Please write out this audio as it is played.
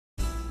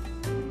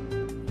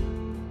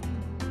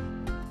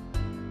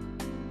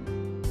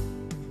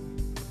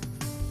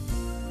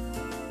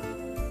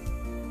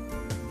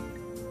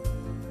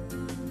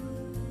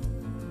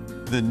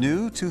The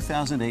new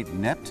 2008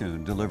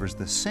 Neptune delivers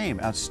the same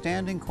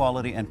outstanding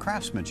quality and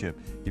craftsmanship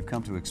you've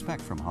come to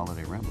expect from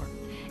Holiday Rambler.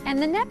 And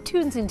the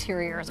Neptune's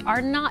interiors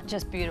are not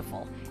just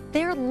beautiful,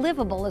 they're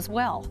livable as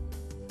well.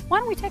 Why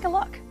don't we take a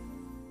look?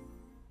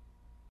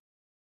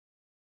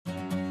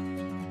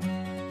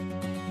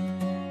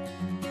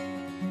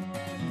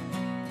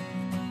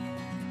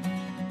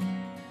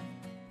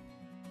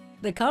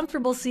 The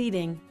comfortable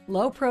seating,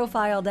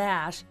 low-profile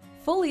dash,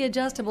 fully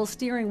adjustable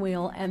steering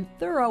wheel, and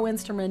thorough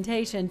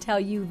instrumentation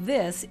tell you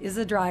this is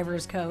a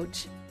driver's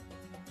coach.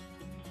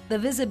 The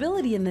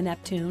visibility in the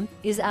Neptune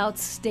is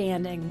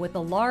outstanding with a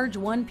large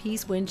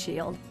one-piece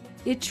windshield.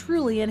 It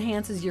truly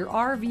enhances your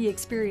RV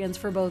experience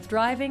for both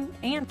driving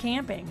and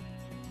camping.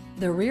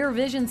 The rear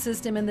vision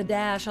system in the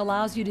dash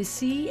allows you to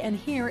see and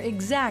hear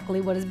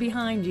exactly what is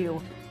behind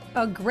you,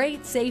 a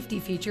great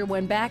safety feature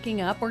when backing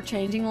up or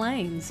changing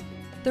lanes.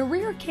 The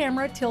rear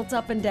camera tilts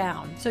up and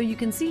down, so you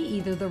can see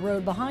either the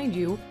road behind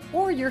you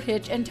or your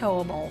hitch and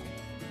towable.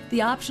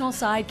 The optional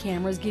side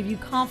cameras give you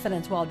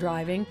confidence while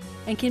driving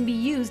and can be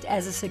used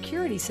as a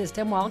security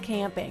system while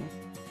camping.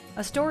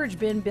 A storage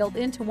bin built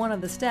into one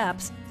of the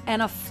steps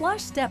and a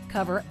flush step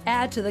cover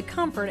add to the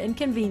comfort and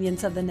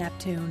convenience of the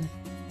Neptune.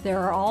 There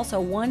are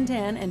also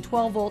 110 and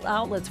 12-volt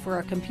outlets for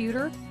a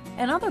computer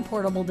and other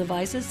portable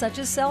devices such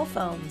as cell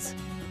phones.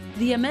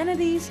 The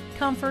amenities,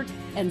 comfort,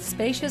 and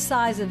spacious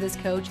size of this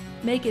coach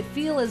make it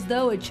feel as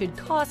though it should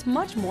cost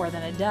much more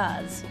than it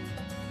does.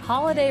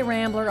 Holiday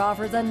Rambler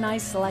offers a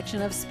nice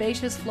selection of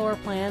spacious floor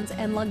plans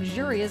and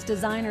luxurious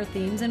designer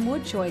themes and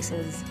wood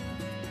choices.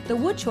 The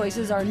wood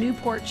choices are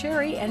Newport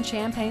Cherry and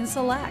Champagne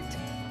Select.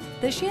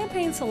 The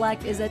Champagne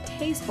Select is a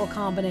tasteful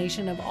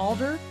combination of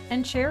alder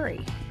and cherry.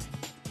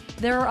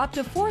 There are up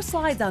to 4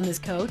 slides on this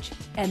coach,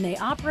 and they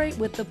operate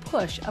with the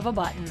push of a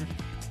button.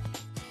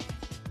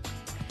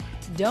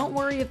 Don't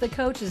worry if the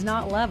coach is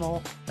not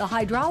level. The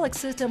hydraulic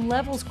system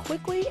levels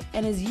quickly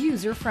and is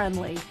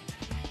user-friendly.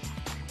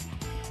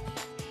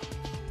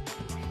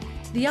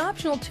 The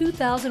optional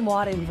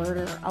 2,000-watt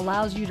inverter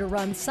allows you to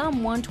run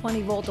some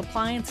 120-volt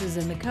appliances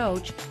in the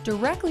coach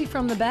directly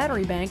from the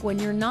battery bank when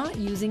you're not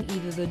using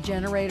either the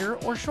generator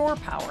or shore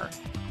power.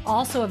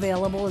 Also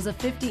available is a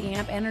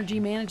 50-amp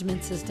energy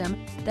management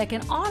system that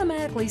can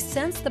automatically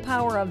sense the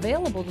power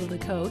available to the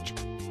coach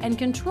and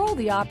control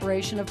the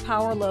operation of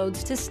power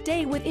loads to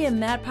stay within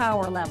that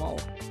power level.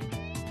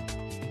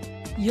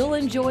 You'll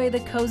enjoy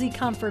the cozy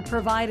comfort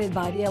provided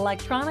by the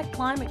electronic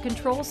climate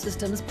control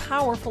system's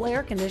powerful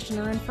air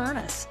conditioner and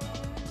furnace.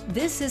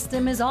 This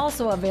system is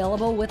also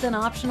available with an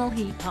optional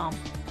heat pump.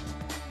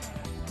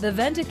 The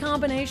vented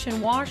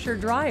combination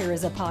washer-dryer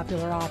is a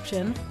popular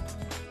option.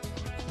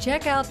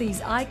 Check out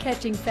these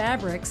eye-catching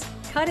fabrics,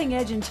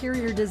 cutting-edge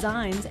interior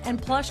designs, and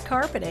plush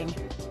carpeting.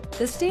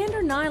 The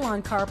standard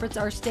nylon carpets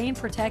are stain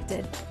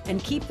protected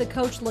and keep the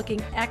coach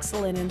looking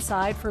excellent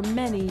inside for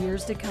many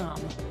years to come.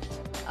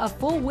 A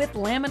full-width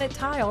laminate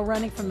tile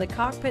running from the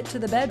cockpit to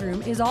the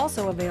bedroom is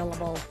also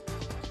available.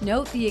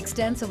 Note the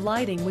extensive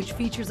lighting, which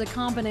features a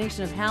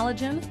combination of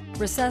halogen,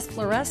 recessed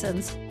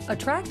fluorescents,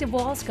 attractive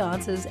wall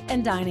sconces,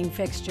 and dining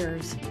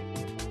fixtures.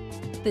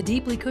 The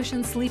deeply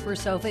cushioned sleeper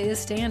sofa is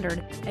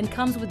standard and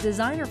comes with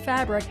designer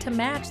fabric to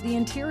match the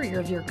interior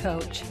of your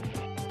coach.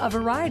 A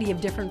variety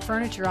of different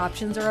furniture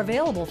options are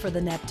available for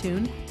the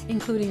Neptune,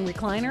 including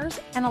recliners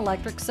and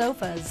electric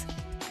sofas.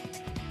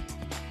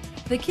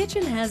 The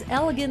kitchen has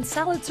elegant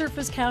solid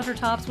surface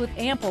countertops with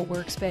ample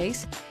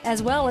workspace,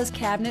 as well as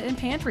cabinet and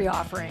pantry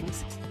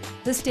offerings.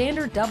 The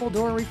standard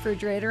double-door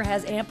refrigerator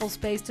has ample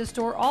space to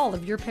store all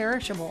of your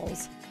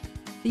perishables.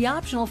 The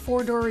optional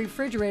 4-door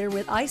refrigerator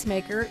with ice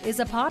maker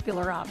is a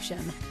popular option.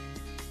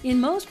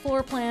 In most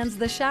floor plans,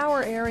 the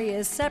shower area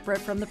is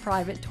separate from the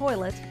private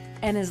toilet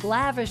and is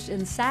lavished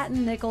in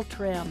satin nickel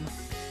trim.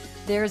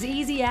 There's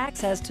easy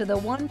access to the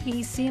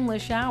one-piece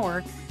seamless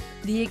shower.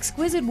 The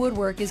exquisite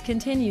woodwork is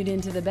continued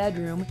into the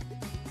bedroom.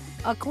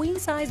 A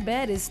queen-size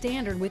bed is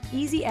standard with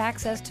easy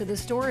access to the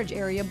storage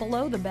area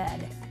below the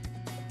bed.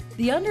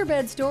 The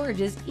underbed storage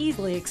is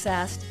easily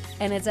accessed,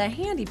 and it's a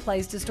handy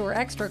place to store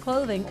extra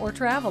clothing or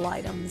travel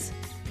items.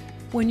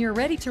 When you're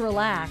ready to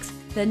relax,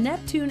 the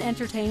Neptune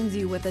entertains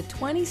you with a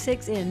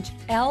 26-inch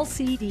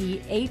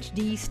LCD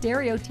HD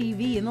stereo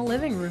TV in the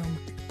living room.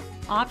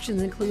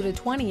 Options include a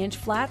 20-inch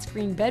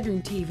flat-screen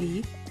bedroom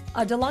TV,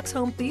 a deluxe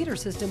home theater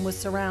system with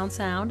surround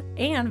sound,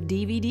 and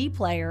DVD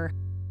player.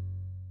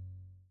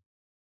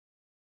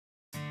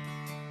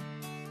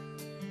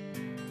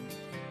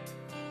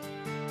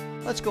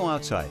 Let's go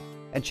outside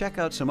and check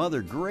out some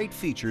other great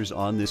features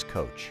on this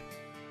coach.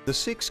 The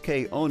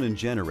 6K Onan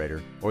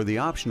generator, or the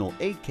optional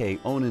 8K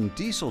Onan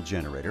diesel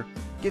generator,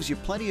 gives you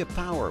plenty of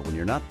power when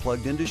you're not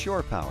plugged into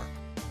shore power.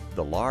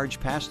 The large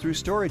pass-through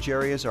storage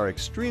areas are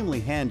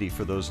extremely handy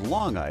for those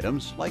long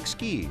items like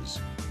skis.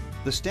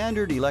 The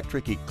standard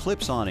electric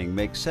Eclipse awning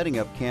makes setting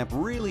up camp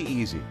really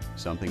easy,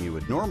 something you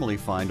would normally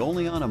find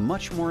only on a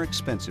much more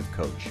expensive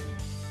coach.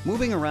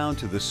 Moving around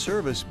to the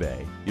service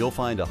bay, you'll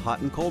find a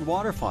hot and cold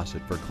water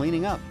faucet for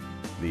cleaning up.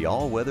 The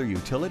all-weather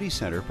utility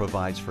center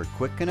provides for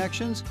quick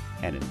connections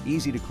and an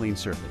easy-to-clean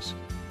surface.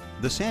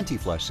 The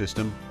Santi-Flush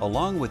system,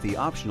 along with the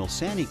optional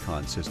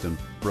SaniCon system,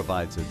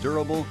 provides a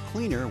durable,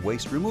 cleaner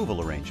waste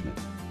removal arrangement.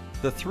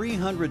 The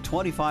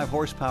 325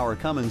 horsepower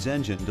Cummins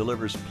engine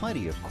delivers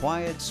plenty of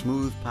quiet,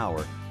 smooth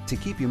power to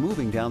keep you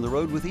moving down the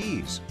road with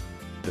ease.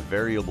 The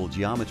variable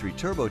geometry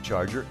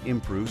turbocharger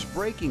improves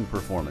braking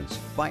performance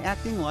by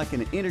acting like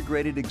an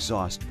integrated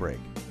exhaust brake.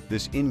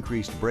 This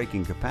increased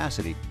braking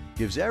capacity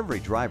gives every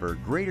driver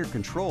greater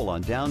control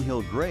on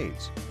downhill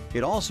grades.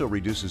 It also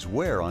reduces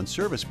wear on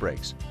service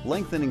brakes,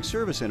 lengthening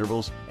service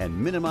intervals and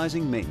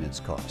minimizing maintenance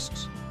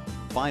costs.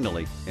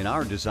 Finally, in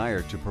our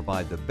desire to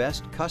provide the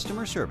best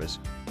customer service,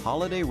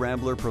 Holiday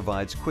Rambler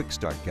provides quick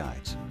start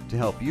guides to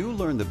help you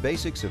learn the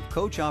basics of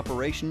coach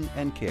operation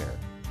and care.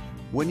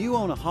 When you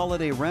own a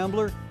Holiday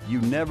Rambler,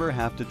 you never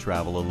have to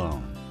travel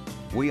alone.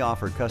 We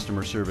offer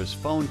customer service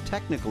phone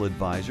technical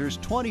advisors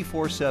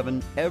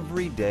 24/7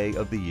 every day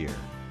of the year.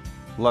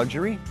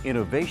 Luxury,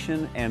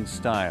 innovation, and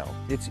style.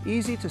 It's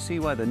easy to see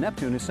why the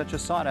Neptune is such a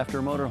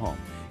sought-after motorhome.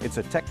 It's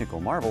a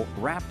technical marvel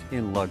wrapped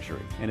in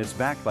luxury, and it's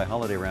backed by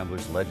Holiday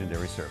Rambler's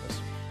legendary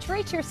service.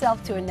 Treat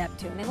yourself to a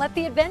Neptune and let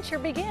the adventure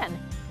begin.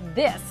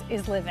 This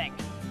is living.